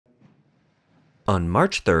On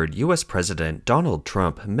March 3rd, U.S. President Donald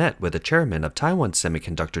Trump met with the chairman of Taiwan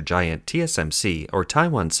semiconductor giant TSMC, or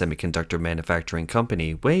Taiwan Semiconductor Manufacturing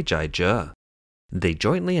Company, Wei Jiazhe. They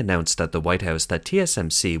jointly announced at the White House that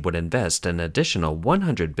TSMC would invest an additional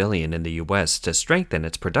 $100 billion in the U.S. to strengthen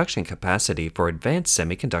its production capacity for advanced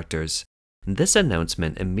semiconductors. This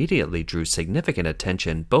announcement immediately drew significant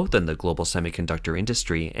attention both in the global semiconductor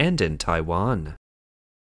industry and in Taiwan.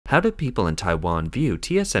 How do people in Taiwan view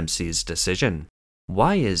TSMC's decision?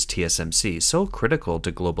 Why is TSMC so critical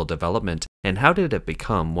to global development, and how did it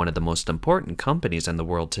become one of the most important companies in the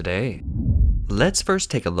world today? Let's first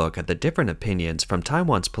take a look at the different opinions from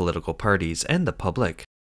Taiwan's political parties and the public.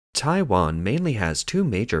 Taiwan mainly has two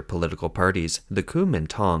major political parties, the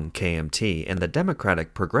Kuomintang (KMT) and the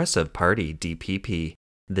Democratic Progressive Party (DPP).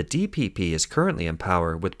 The DPP is currently in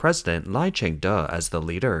power with President Lai Ching-te as the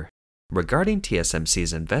leader. Regarding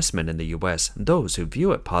TSMC's investment in the U.S., those who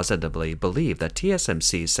view it positively believe that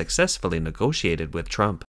TSMC successfully negotiated with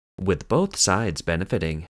Trump, with both sides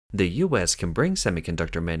benefiting. The U.S. can bring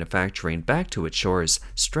semiconductor manufacturing back to its shores,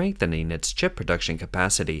 strengthening its chip production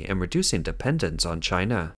capacity and reducing dependence on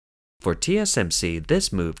China. For TSMC,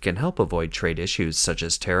 this move can help avoid trade issues such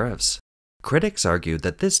as tariffs. Critics argue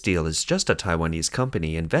that this deal is just a Taiwanese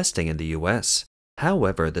company investing in the U.S.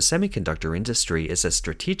 However, the semiconductor industry is a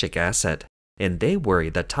strategic asset, and they worry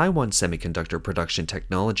that Taiwan's semiconductor production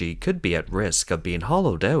technology could be at risk of being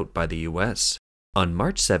hollowed out by the U.S. On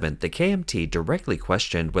March 7th, the KMT directly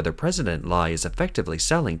questioned whether President Lai is effectively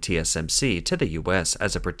selling TSMC to the U.S.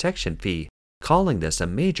 as a protection fee, calling this a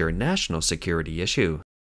major national security issue.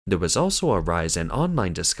 There was also a rise in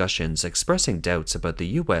online discussions expressing doubts about the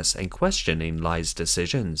U.S. and questioning Lai's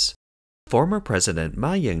decisions. Former President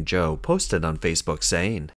Ma Ying-jeou posted on Facebook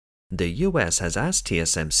saying, "The U.S. has asked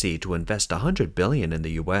TSMC to invest $100 billion in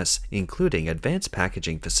the U.S., including advanced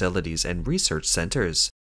packaging facilities and research centers.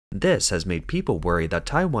 This has made people worry that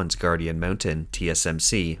Taiwan's guardian mountain,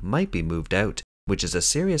 TSMC, might be moved out, which is a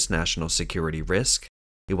serious national security risk.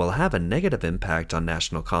 It will have a negative impact on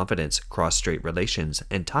national confidence, cross-strait relations,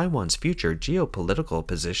 and Taiwan's future geopolitical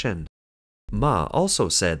position." Ma also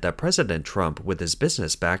said that President Trump, with his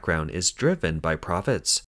business background, is driven by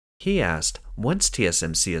profits. He asked, "Once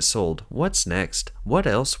TSMC is sold, what's next? What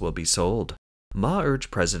else will be sold?" Ma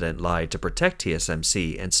urged President Lai to protect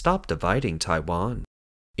TSMC and stop dividing Taiwan.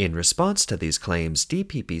 In response to these claims,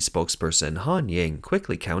 DPP spokesperson Han Ying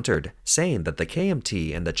quickly countered, saying that the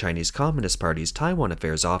KMT and the Chinese Communist Party's Taiwan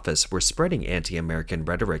Affairs Office were spreading anti-American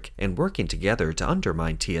rhetoric and working together to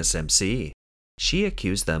undermine TSMC. She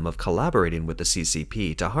accused them of collaborating with the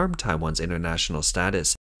CCP to harm Taiwan's international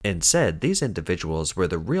status and said these individuals were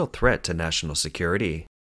the real threat to national security.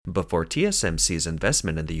 Before TSMC's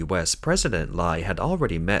investment in the U.S., President Lai had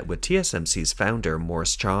already met with TSMC's founder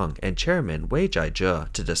Morris Chang and chairman Wei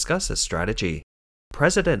Jiazhe to discuss a strategy.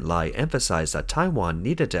 President Lai emphasized that Taiwan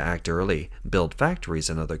needed to act early, build factories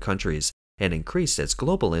in other countries, and increase its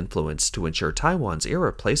global influence to ensure Taiwan's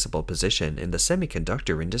irreplaceable position in the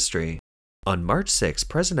semiconductor industry. On March 6,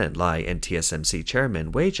 President Lai and TSMC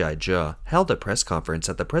chairman Wei Jiazhe held a press conference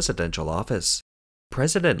at the presidential office.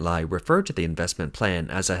 President Lai referred to the investment plan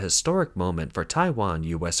as a historic moment for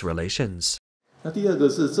Taiwan-U.S. relations.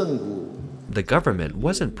 The government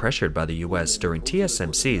wasn't pressured by the U.S. during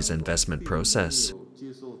TSMC's investment process.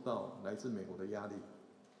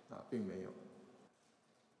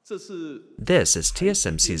 This is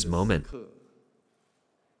TSMC's moment,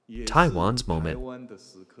 Taiwan's moment,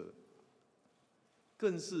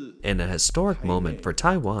 and a historic moment for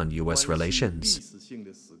Taiwan-U.S. relations.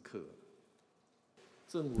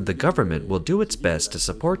 The government will do its best to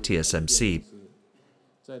support TSMC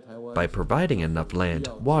by providing enough land,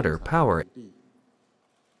 water, power,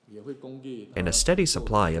 and a steady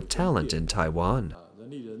supply of talent in Taiwan.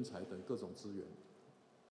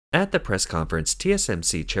 At the press conference,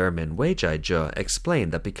 TSMC chairman Wei Jiazhe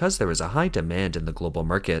explained that because there is a high demand in the global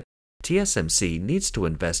market, TSMC needs to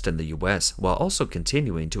invest in the U.S. while also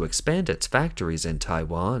continuing to expand its factories in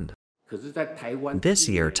Taiwan. This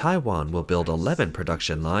year, Taiwan will build 11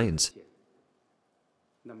 production lines.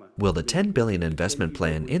 Will the $10 billion investment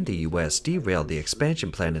plan in the U.S. derail the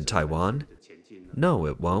expansion plan in Taiwan? No,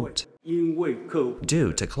 it won't.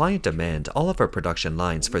 Due to client demand, all of our production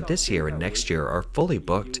lines for this year and next year are fully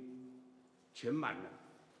booked.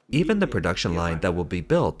 Even the production line that will be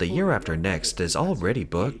built the year after next is already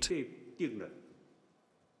booked.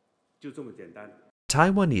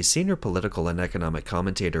 Taiwanese senior political and economic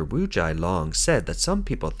commentator Wu Jialong said that some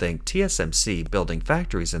people think TSMC building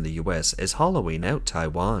factories in the U.S. is hollowing out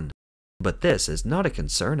Taiwan. But this is not a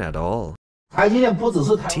concern at all.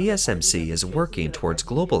 TSMC is working towards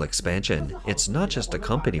global expansion. It's not just a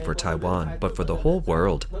company for Taiwan, but for the whole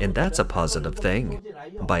world, and that's a positive thing.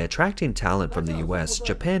 By attracting talent from the US,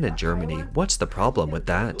 Japan, and Germany, what's the problem with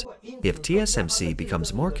that? If TSMC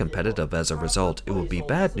becomes more competitive as a result, it will be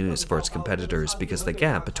bad news for its competitors because the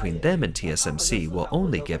gap between them and TSMC will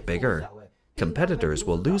only get bigger. Competitors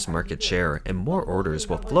will lose market share and more orders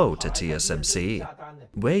will flow to TSMC.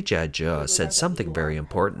 Wei Jiazhe said something very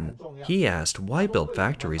important. He asked, why build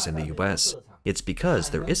factories in the US? It's because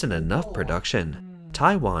there isn't enough production.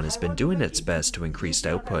 Taiwan has been doing its best to increase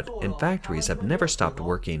output, and factories have never stopped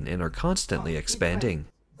working and are constantly expanding.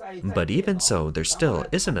 But even so, there still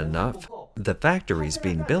isn't enough. The factories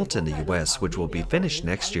being built in the US, which will be finished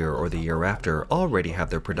next year or the year after, already have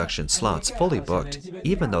their production slots fully booked,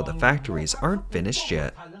 even though the factories aren't finished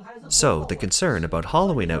yet. So, the concern about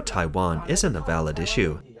hollowing out Taiwan isn't a valid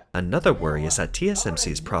issue. Another worry is that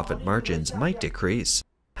TSMC's profit margins might decrease.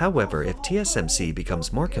 However, if TSMC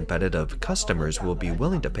becomes more competitive, customers will be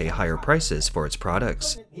willing to pay higher prices for its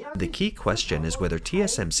products. The key question is whether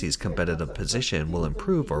TSMC's competitive position will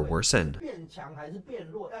improve or worsen.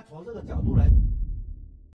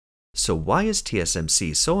 So why is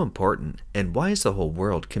TSMC so important, and why is the whole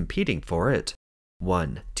world competing for it?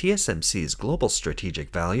 1. TSMC's global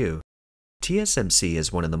strategic value. TSMC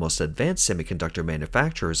is one of the most advanced semiconductor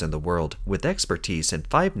manufacturers in the world, with expertise in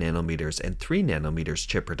 5 nanometers and 3 nanometers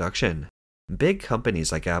chip production. Big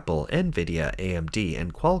companies like Apple, NVIDIA, AMD,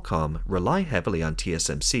 and Qualcomm rely heavily on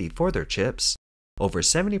TSMC for their chips. Over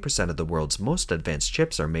 70% of the world's most advanced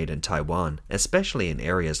chips are made in Taiwan, especially in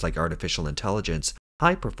areas like artificial intelligence,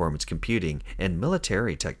 high-performance computing, and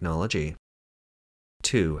military technology.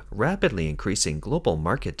 2. Rapidly increasing global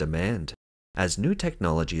market demand. As new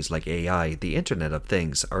technologies like AI, the Internet of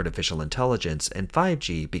Things, artificial intelligence, and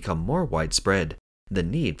 5G become more widespread, the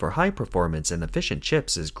need for high-performance and efficient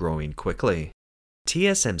chips is growing quickly.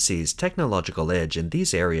 TSMC's technological edge in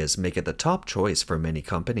these areas make it the top choice for many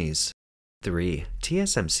companies. 3.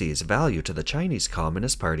 TSMC's value to the Chinese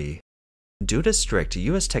Communist Party. Due to strict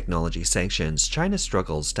US technology sanctions, China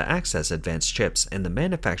struggles to access advanced chips and the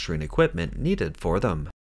manufacturing equipment needed for them.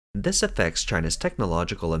 This affects China's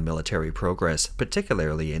technological and military progress,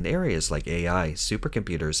 particularly in areas like AI,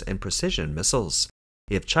 supercomputers, and precision missiles.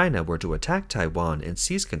 If China were to attack Taiwan and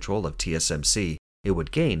seize control of TSMC, it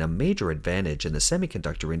would gain a major advantage in the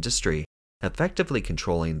semiconductor industry, effectively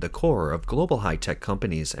controlling the core of global high-tech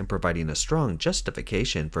companies and providing a strong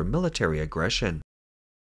justification for military aggression.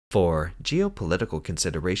 4. Geopolitical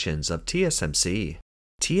considerations of TSMC.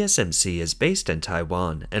 TSMC is based in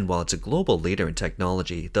Taiwan, and while it's a global leader in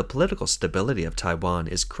technology, the political stability of Taiwan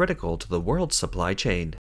is critical to the world's supply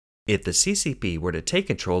chain. If the CCP were to take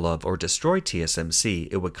control of or destroy TSMC,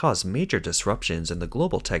 it would cause major disruptions in the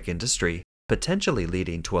global tech industry, potentially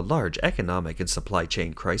leading to a large economic and supply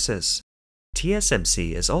chain crisis.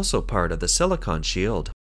 TSMC is also part of the Silicon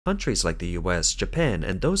Shield. Countries like the US, Japan,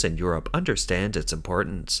 and those in Europe understand its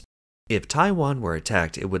importance. If Taiwan were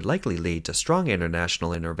attacked, it would likely lead to strong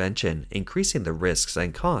international intervention, increasing the risks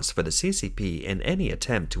and costs for the CCP in any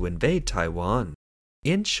attempt to invade Taiwan.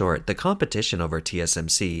 In short, the competition over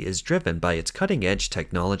TSMC is driven by its cutting-edge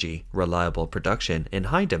technology, reliable production, and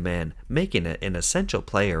high demand, making it an essential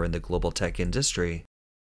player in the global tech industry.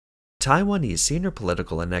 Taiwanese senior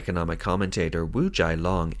political and economic commentator Wu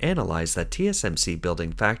Jialong analyzed that TSMC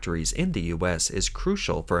building factories in the US is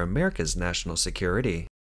crucial for America's national security.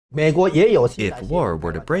 If war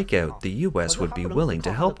were to break out, the US would be willing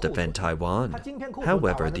to help defend Taiwan.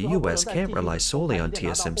 However, the US can't rely solely on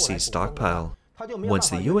TSMC's stockpile. Once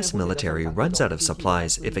the US military runs out of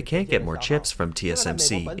supplies, if it can't get more chips from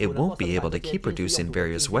TSMC, it won't be able to keep producing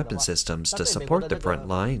various weapon systems to support the front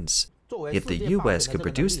lines. If the US could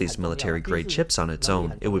produce these military-grade chips on its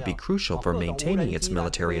own, it would be crucial for maintaining its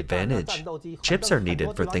military advantage. Chips are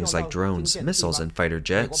needed for things like drones, missiles, and fighter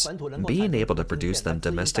jets. Being able to produce them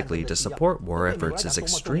domestically to support war efforts is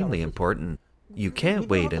extremely important. You can't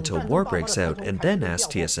wait until war breaks out and then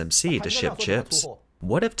ask TSMC to ship chips.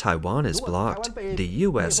 What if Taiwan is blocked? The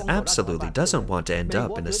US absolutely doesn't want to end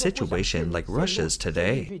up in a situation like Russia's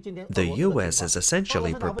today. The US is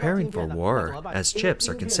essentially preparing for war, as chips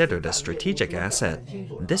are considered a strategic asset.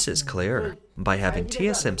 This is clear. By having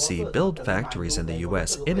TSMC build factories in the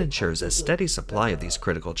US, it ensures a steady supply of these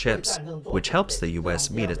critical chips, which helps the US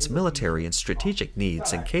meet its military and strategic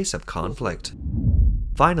needs in case of conflict.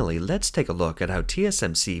 Finally, let's take a look at how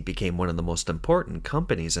TSMC became one of the most important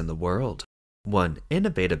companies in the world. 1.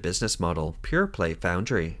 Innovative business model, pure play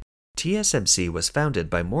foundry. TSMC was founded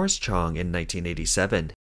by Morris Chang in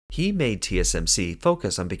 1987. He made TSMC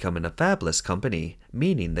focus on becoming a fabless company,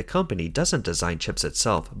 meaning the company doesn't design chips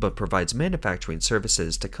itself but provides manufacturing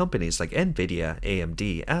services to companies like NVIDIA,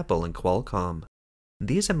 AMD, Apple, and Qualcomm.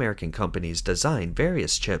 These American companies design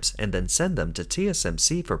various chips and then send them to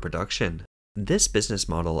TSMC for production. This business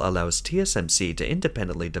model allows TSMC to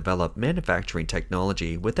independently develop manufacturing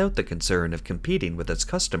technology without the concern of competing with its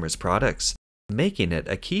customers' products, making it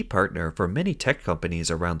a key partner for many tech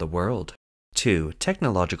companies around the world. 2.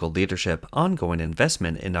 Technological leadership, ongoing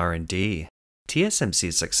investment in R&D.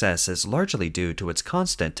 TSMC's success is largely due to its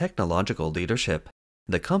constant technological leadership.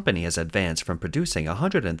 The company has advanced from producing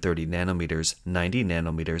 130 nanometers, 90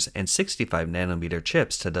 nanometers, and 65 nanometer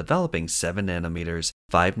chips to developing 7 nanometers,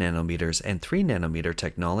 5 nanometers, and 3 nanometer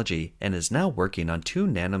technology, and is now working on 2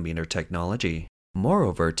 nanometer technology.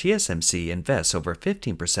 Moreover, TSMC invests over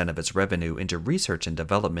 15% of its revenue into research and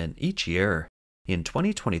development each year. In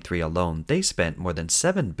 2023 alone, they spent more than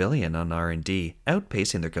 $7 billion on R&D,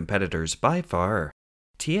 outpacing their competitors by far.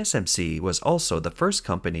 TSMC was also the first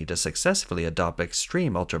company to successfully adopt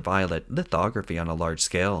extreme ultraviolet lithography on a large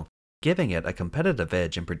scale, giving it a competitive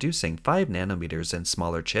edge in producing 5 nanometers and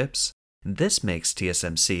smaller chips. This makes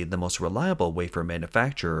TSMC the most reliable wafer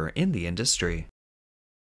manufacturer in the industry.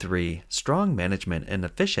 3. Strong management and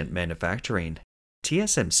efficient manufacturing.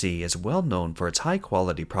 TSMC is well known for its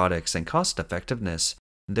high-quality products and cost-effectiveness.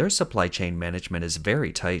 Their supply chain management is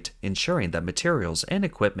very tight, ensuring that materials and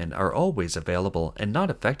equipment are always available and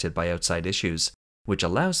not affected by outside issues, which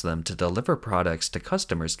allows them to deliver products to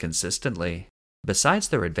customers consistently. Besides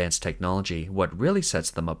their advanced technology, what really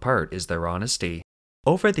sets them apart is their honesty.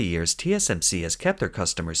 Over the years, TSMC has kept their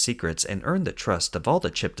customers' secrets and earned the trust of all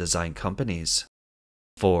the chip design companies.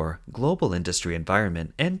 4. Global industry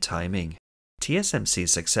environment and timing.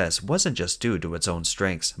 TSMC's success wasn't just due to its own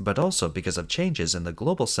strengths, but also because of changes in the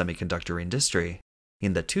global semiconductor industry.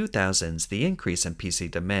 In the 2000s, the increase in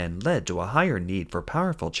PC demand led to a higher need for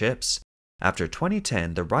powerful chips. After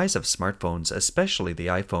 2010, the rise of smartphones, especially the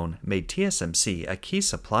iPhone, made TSMC a key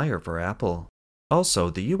supplier for Apple.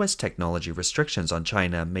 Also, the US technology restrictions on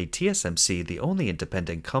China made TSMC the only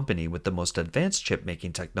independent company with the most advanced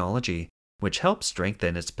chip-making technology, which helped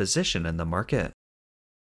strengthen its position in the market.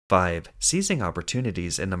 5. Seizing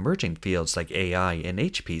opportunities in emerging fields like AI and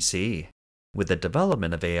HPC. With the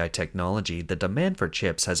development of AI technology, the demand for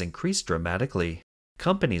chips has increased dramatically.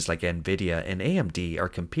 Companies like NVIDIA and AMD are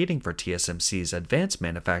competing for TSMC's advanced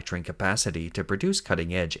manufacturing capacity to produce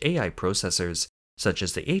cutting-edge AI processors, such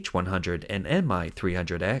as the H100 and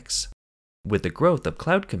MI300X. With the growth of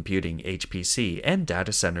cloud computing, HPC, and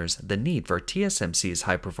data centers, the need for TSMC's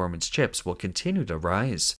high-performance chips will continue to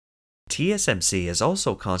rise. TSMC is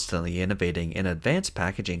also constantly innovating in advanced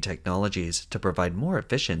packaging technologies to provide more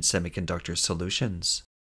efficient semiconductor solutions.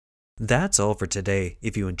 That's all for today.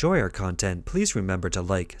 If you enjoy our content, please remember to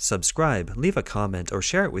like, subscribe, leave a comment, or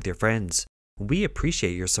share it with your friends. We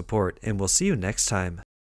appreciate your support, and we'll see you next time.